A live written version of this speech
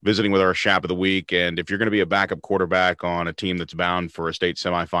visiting with our Shap of the Week. And if you're going to be a backup quarterback on a team that's bound for a state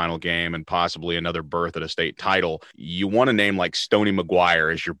semifinal game and possibly another berth at a state title, you want a name like Stoney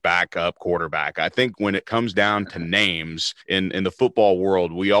McGuire as your backup quarterback. I think when it comes down to names in the football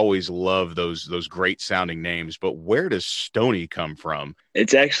world, we always love those great sounding names. But where does Stoney come from?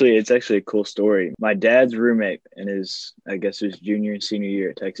 It's actually a cool story. My dad's roommate in his junior and senior year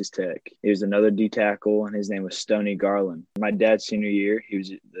at Texas Tech. He was another D tackle, and his name was Stoney Garland. My dad's senior year,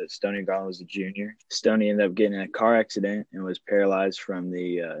 Stoney Garland was a junior. Stoney ended up getting in a car accident and was paralyzed from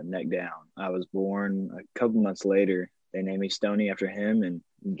the neck down. I was born a couple months later. They named me Stoney after him, and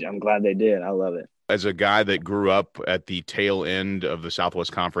I'm glad they did. I love it. As a guy that grew up at the tail end of the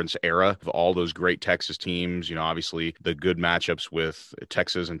Southwest Conference era of all those great Texas teams, obviously the good matchups with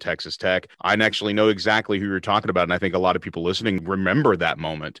Texas and Texas Tech, I actually know exactly who you're talking about. And I think a lot of people listening remember that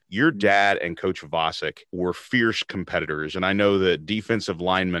moment. Your dad and Coach Vosick were fierce competitors. And I know that defensive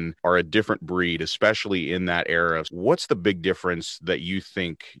linemen are a different breed, especially in that era. What's the big difference that you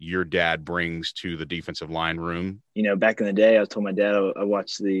think your dad brings to the defensive line room? Back in the day, I told my dad I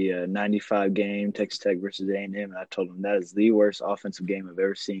watched the 95 game, Texas Tech versus A&M, and I told him that is the worst offensive game I've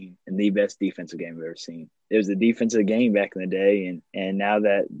ever seen and the best defensive game I've ever seen. It was the defensive game back in the day, and now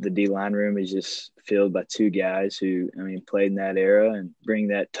that the D-line room is just filled by two guys who, played in that era and bring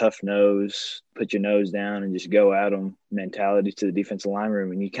that tough nose, put your nose down and just go at them mentality to the defensive line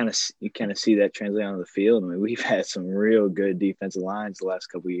room. And you kind of see that translate onto the field. We've had some real good defensive lines the last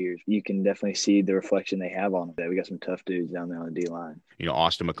couple of years. You can definitely see the reflection they have on them. We got some tough dudes down there on the D-line.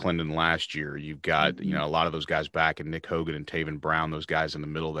 Austin McClendon last year, you've got, a lot of those guys back, and Nick Hogan and Taven Brown, those guys in the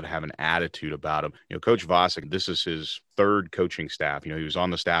middle that have an attitude about them. Coach Vosick, this is his third coaching staff. He was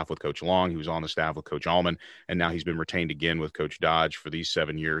on the staff with Coach Long, he was on the staff with Coach Allman, and now he's been retained again with Coach Dodge for these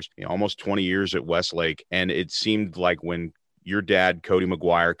 7 years, almost 20 years at Westlake. And it seemed like when your dad, Cody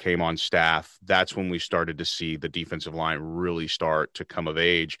McGuire, came on staff, that's when we started to see the defensive line really start to come of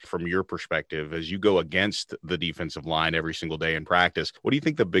age. From your perspective, as you go against the defensive line every single day in practice, what do you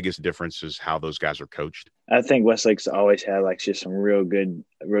think the biggest difference is how those guys are coached? I think Westlake's always had just some real good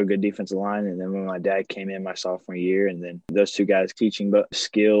defensive line. And then when my dad came in my sophomore year, and then those two guys teaching but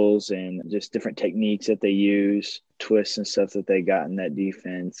skills and just different techniques that they use, twists and stuff that they got in that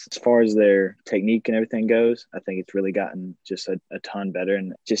defense. As far as their technique and everything goes, I think it's really gotten just a ton better.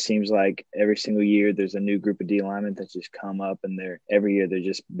 And it just seems like every single year there's a new group of D linemen that just come up, and every year they're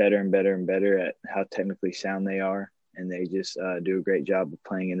just better and better and better at how technically sound they are. And they just do a great job of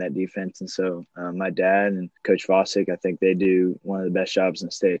playing in that defense. And so my dad and Coach Vosick, I think they do one of the best jobs in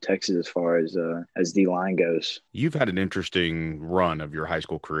the state of Texas as far as D-line goes. You've had an interesting run of your high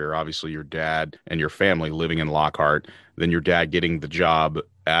school career. Obviously, your dad and your family living in Lockhart, then your dad getting the job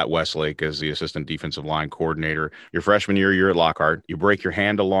at Westlake as the assistant defensive line coordinator. Your freshman year, you're at Lockhart. You break your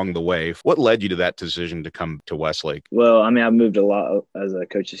hand along the way. What led you to that decision to come to Westlake? Well, I moved a lot as a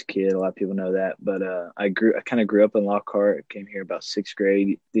coach's kid. A lot of people know that, but I kind of grew up in Lockhart. Came here about sixth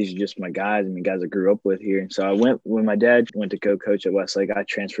grade. These are just my guys. guys I grew up with here. And so when my dad went to go coach at Westlake, I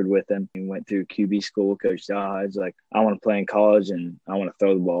transferred with him and went through QB school, Coach Dodge. I want to play in college and I want to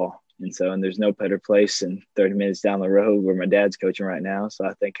throw the ball. And there's no better place than 30 minutes down the road where my dad's coaching right now. So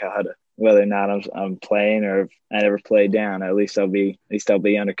I think whether or not I'm playing or if I never played down, at least I'll be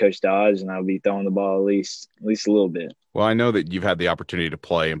under Coach Dodge, and I'll be throwing the ball at least a little bit. Well, I know that you've had the opportunity to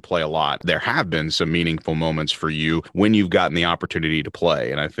play and play a lot. There have been some meaningful moments for you when you've gotten the opportunity to play.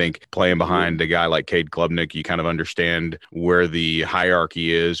 And I think playing behind a guy like Cade Klubnik, you kind of understand where the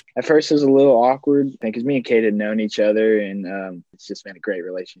hierarchy is. At first, it was a little awkward because me and Cade had known each other, and it's just been a great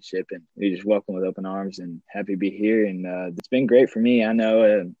relationship. And we just welcome with open arms and happy to be here. And it's been great for me. I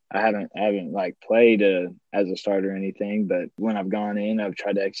know I haven't played as a starter or anything, but when I've gone in, I've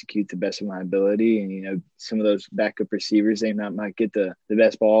tried to execute the best of my ability. And, some of those backup receivers, they might get the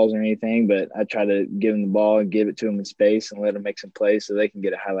best balls or anything, but I try to give them the ball and give it to them in space and let them make some plays so they can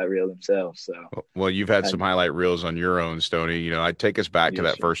get a highlight reel themselves. So, well, you've had some highlight reels on your own, Stoney. I'd take us back to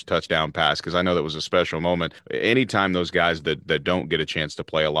that first touchdown pass because I know that was a special moment. Anytime those guys that don't get a chance to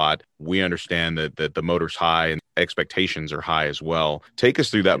play a lot, we understand that the motor's high and expectations are high as well. Take us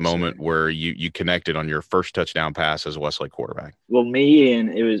through that moment where you connected on your first touchdown pass as a Westlake quarterback. Well,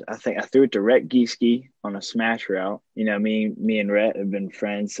 I think I threw it to Rhett Gieske on a smash route. Me and Rhett have been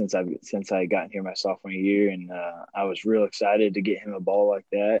friends since I got here my sophomore year, and I was real excited to get him a ball like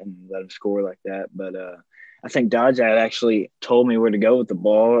that and let him score like that. But I think Dodge had actually told me where to go with the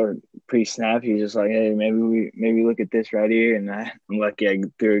ball or pre-snap. He's just like, hey, maybe look at this right here. And I'm lucky I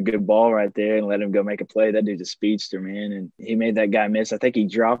threw a good ball right there and let him go make a play. That dude's a speedster, man. And he made that guy miss. I think he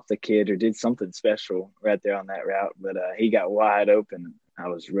dropped the kid or did something special right there on that route. But he got wide open. I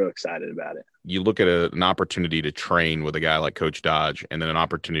was real excited about it. You look at an opportunity to train with a guy like Coach Dodge and then an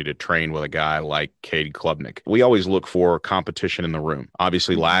opportunity to train with a guy like Cade Klubnik. We always look for competition in the room.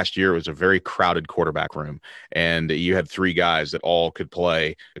 Obviously, last year it was a very crowded quarterback room, and you had three guys that all could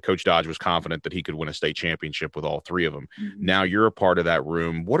play. Coach Dodge was confident that he could win a state championship with all three of them. Now you're a part of that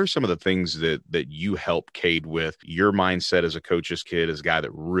room. What are some of the things that you help Cade with, your mindset as a coach's kid, as a guy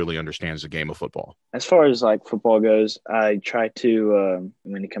that really understands the game of football? As far as like football goes, I try to,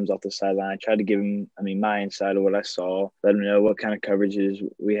 when he comes off the sideline, I try to give him, my insight of what I saw, let him know what kind of coverages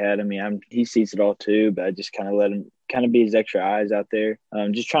we had. He sees it all too, but I just kind of let him kind of be his extra eyes out there.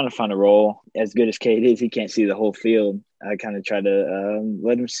 Just trying to find a role. As good as Cade is, he can't see the whole field. I kind of try to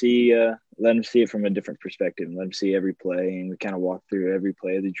let him see it from a different perspective and let him see every play. And we kind of walk through every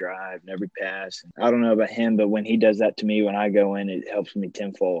play of the drive and every pass. And I don't know about him, but when he does that to me, when I go in, it helps me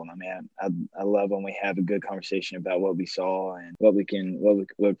tenfold. I love when we have a good conversation about what we saw and what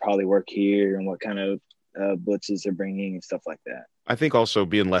would probably work here and what kind of blitzes they're bringing and stuff like that. I think also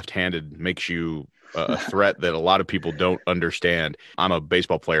being left-handed makes you a threat that a lot of people don't understand. I'm a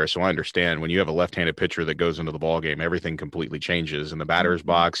baseball player, so I understand when you have a left-handed pitcher that goes into the ball game, everything completely changes in the batter's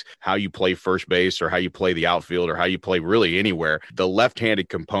box, how you play first base or how you play the outfield or how you play really anywhere. The left-handed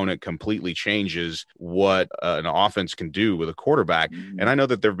component completely changes what an offense can do with a quarterback. And I know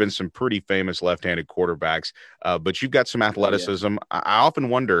that there have been some pretty famous left-handed quarterbacks, but you've got some athleticism. I often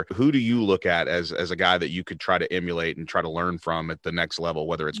wonder, who do you look at as a guy that you could try to emulate and try to learn from at the next level,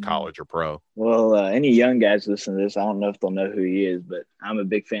 whether it's college or pro? Well, any young guys listen to this, I don't know if they'll know who he is, but I'm a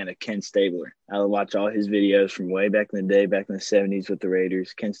big fan of Ken Stabler. I watch all his videos from way back in the day, back in the 70s with the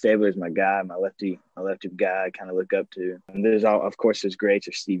Raiders. Ken Stabler is my guy, my lefty guy I kind of look up to. And there's greats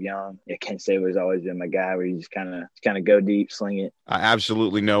or Steve Young. Yeah, Ken Stabler's always been my guy where you just kind of go deep, sling it. I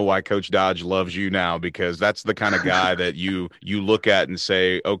absolutely know why Coach Dodge loves you now, because that's the kind of guy that you look at and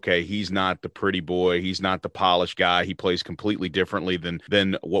say, okay, he's not the pretty boy. He's not the polished guy. He plays completely differently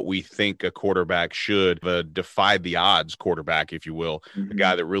than what we think a quarterback should. The defied the odds quarterback, if you will, a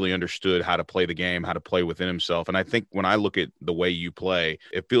guy that really understood how to play the game, how to play within himself. And I think when I look at the way you play,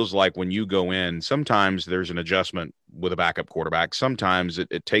 it feels like when you go in, sometimes there's an adjustment with a backup quarterback. Sometimes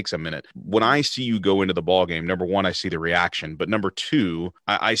it takes a minute. When I see you go into the ball game, number one, I see the reaction, but number two,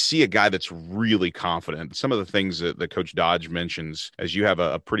 I see a guy that's really confident. Some of the things that Coach Dodge mentions, as you have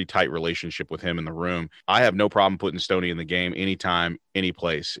a pretty tight relationship with him in the room, I have no problem putting Stoney in the game anytime, any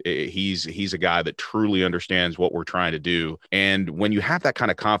place. He's a guy that truly understands what we're trying to do. And when you have that kind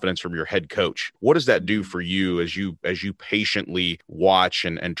of confidence from your head coach, what does that do for you as you patiently watch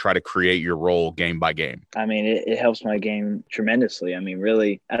and try to create your role game by game? It helps my game tremendously.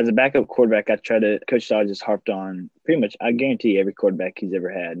 Really, as a backup quarterback, Coach Dodge has harped on pretty much, I guarantee every quarterback he's ever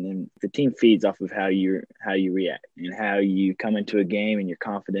had. And then the team feeds off of how you react and how you come into a game and your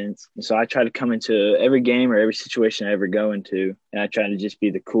confidence. And so I try to come into every game or every situation I ever go into, and I try to just be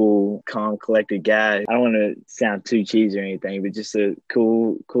the cool, calm, collected guy. I don't want to sound too cheesy or anything, but just a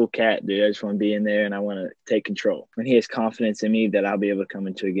cool cat, dude. I just want to be in there and I want to take control. When he has confidence in me that I'll be able to come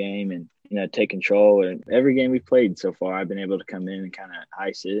into a game and take control. And every game we've played so far, I've been able to come in and kind of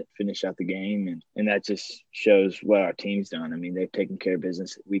ice it, finish out the game. And that just shows what our team's done. They've taken care of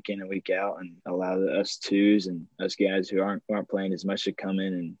business week in and week out and allowed us twos and us guys who aren't playing as much to come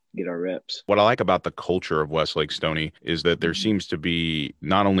in and get our reps. What I like about the culture of Westlake, Stoney, is that there seems to be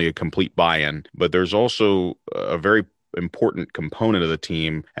not only a complete buy-in, but there's also a very important component of the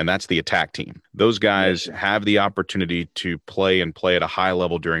team, and that's the attack team. Those guys have the opportunity to play at a high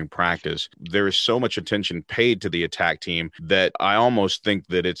level during practice. There is so much attention paid to the attack team that I almost think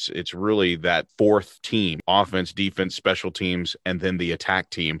that it's really that fourth team: offense, defense, special teams, and then the attack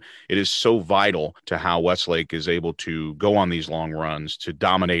team. It is so vital to how Westlake is able to go on these long runs, to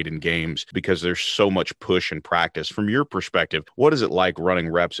dominate in games, because there's so much push in practice. From your perspective, what is it like running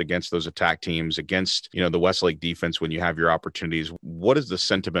reps against those attack teams, against the Westlake defense when you have your opportunities? What is the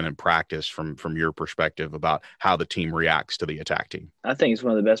sentiment in practice from your perspective about how the team reacts to the attack team? I think it's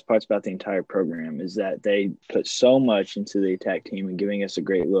one of the best parts about the entire program is that they put so much into the attack team and giving us a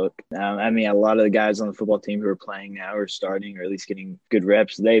great look. A lot of the guys on the football team who are playing now or starting or at least getting good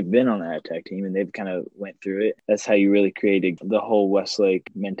reps, they've been on that attack team and they've kind of went through it. That's how you really created the whole Westlake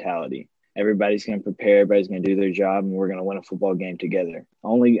mentality. Everybody's going to prepare. Everybody's going to do their job, and we're going to win a football game together.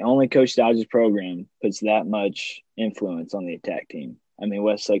 Only Coach Dodge's program puts that much influence on the attack team.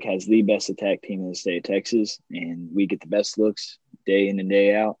 Westlake has the best attack team in the state of Texas, and we get the best looks day in and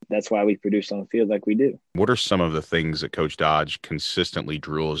day out. That's why we produce on the field like we do. What are some of the things that Coach Dodge consistently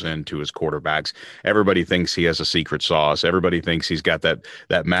drills into his quarterbacks? Everybody thinks he has a secret sauce. Everybody thinks he's got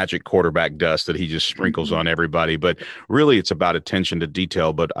that magic quarterback dust that he just sprinkles on everybody. But really, it's about attention to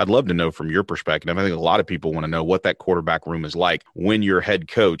detail. But I'd love to know from your perspective. I think a lot of people want to know what that quarterback room is like when your head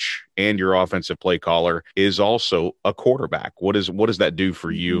coach and your offensive play caller is also a quarterback. What does that do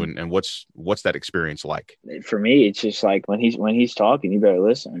for you, and what's that experience like? For me, it's just like when he's talking, you better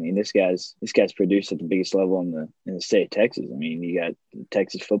listen. I mean, this guy's produced at the biggest level in the state of Texas. I mean, you got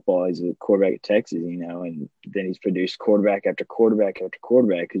Texas football. He's a quarterback at Texas, and then he's produced quarterback after quarterback after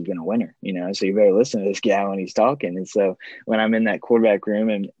quarterback who's been a winner. So you better listen to this guy when he's talking. And so when I'm in that quarterback room,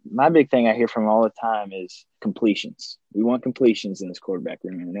 and my big thing I hear from him all the time is completions. We want completions in this quarterback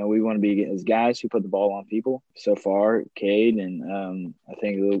room. We want to be as guys who put the ball on people. So far, Cade and I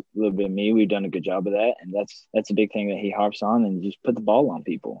think a little bit of me, we've done a good job of that. And that's a big thing that he harps on, and just put the ball on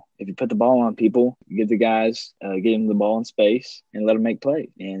people. If you put the ball on people, give the guys, get them the ball in space and let them make plays.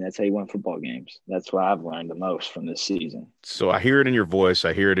 And that's how you win football games. That's what I've learned the most from this season. So I hear it in your voice.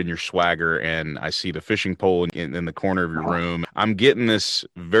 I hear it in your swagger, and I see the fishing pole in the corner of your room. I'm getting this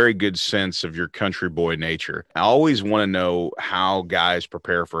very good sense of your country boy nature. I always want to know how guys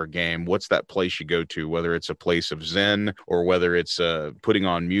prepare for a game. What's that place you go to, whether it's a place of zen or whether it's putting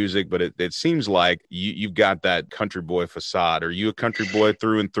on music, but it seems like you've got that country boy facade. Are you a country boy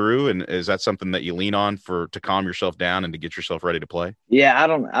through and through? And is that something that you lean on to calm yourself down and to get yourself ready to play? Yeah, I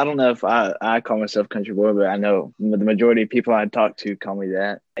don't know if I call myself country boy, but I know the majority of people I talk to call me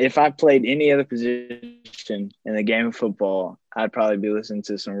that. If I played any other position in the game of football, I'd probably be listening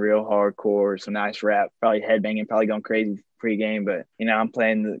to some real hardcore, some nice rap, probably headbanging, probably going crazy pregame. But I'm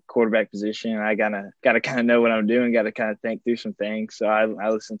playing the quarterback position, and I gotta kind of know what I'm doing, gotta kind of think through some things. So I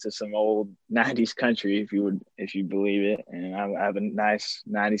listen to some old 90s country, if you believe it, and I have a nice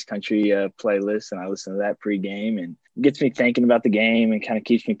 90s country playlist, and I listen to that pregame, and it gets me thinking about the game and kind of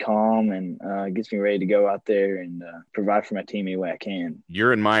keeps me calm, and gets me ready to go out there and provide for my team any way I can.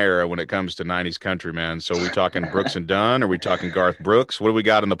 You're in my era when it comes to 90s country, man. So are we talking Brooks and Dunn? Are we talking Garth Brooks? What do we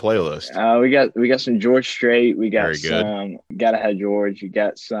got in the playlist? We got some George Strait. We got Very good. some Gotta Have George. You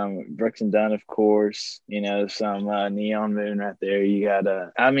got some Brooks and Dunn, of course. Some Neon Moon right there. You got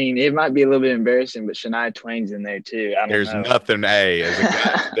it might be a little bit embarrassing, but Shania Twain's in there too. There's nothing, as a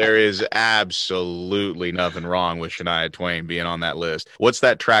guy, there is absolutely nothing wrong with Shania Twain being on that list. What's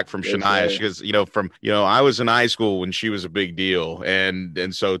that track from Shania? Because I was in high school when she was a big deal,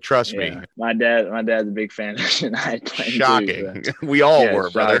 and so trust me, my dad's a big fan of Shania Twain. Shocking. Too, so. We all were,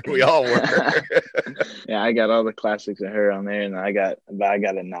 brother. Shocking. We all were. Yeah, I got all the classics of her on there, and I got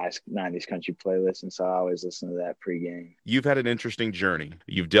a nice 90s country playlist, and so I always listen to that pregame. You've had an interesting journey.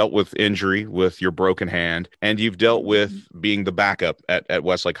 You've dealt with injury with your broken hand, and you've dealt with being the backup at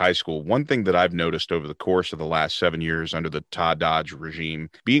Westlake High School. One thing that I've noticed over the course of the last 7 years under the Todd Dodge regime,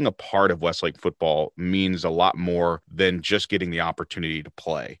 being a part of Westlake football means a lot more than just getting the opportunity to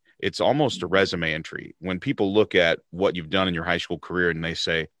play. It's almost a resume entry. When people look at what you've done in your high school career and they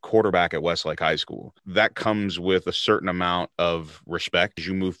say quarterback at Westlake High School, that comes with a certain amount of respect as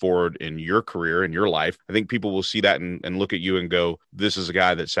you move forward in your career, in your life. I think people will see that and look at you and go, this is a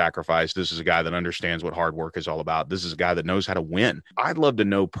guy that sacrificed. This is a guy that understands what hard work is all about. This is a guy that knows how to win. I'd love to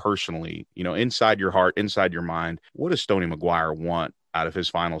know personally, inside your heart, inside your mind, what does Stoney McGuire want out of his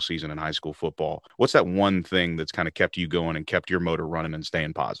final season in high school football? What's that one thing that's kind of kept you going and kept your motor running and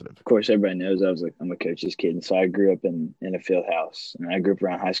staying positive? Of course, everybody knows I'm a coach's kid. And so I grew up in a field house, and I grew up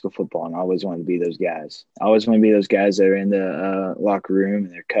around high school football, and I always wanted to be those guys. I always want to be those guys that are in the locker room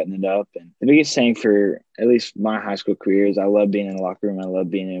and they're cutting it up. And the biggest thing for at least my high school career is I love being in the locker room. I love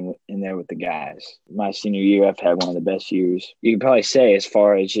being in there with the guys. My senior year, I've had one of the best years you can probably say, as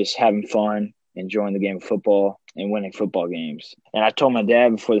far as just having fun, enjoying the game of football, and winning football games. And I told my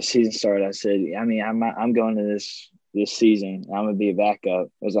dad before the season started, I said, I'm going to this season, I'm going to be a backup.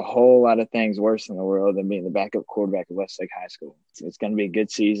 There's a whole lot of things worse in the world than being the backup quarterback at Westlake High School. It's going to be a good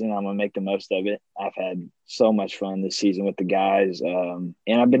season. I'm going to make the most of it. I've had so much fun this season with the guys. And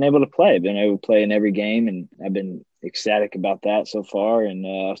I've been able to play. I've been able to play in every game, and I've been ecstatic about that so far. And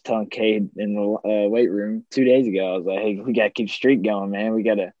I was telling Cade in the weight room 2 days ago, I was like, hey, we got to keep streak going, man. We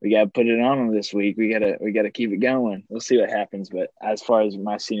got to put it on them this week. We got to keep it going. We'll see what happens. But as far as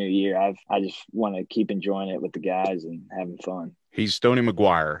my senior year, I just want to keep enjoying it with the guys and having fun. He's Stoney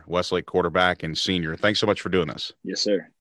McGuire, Westlake quarterback and senior. Thanks so much for doing this. Yes, sir.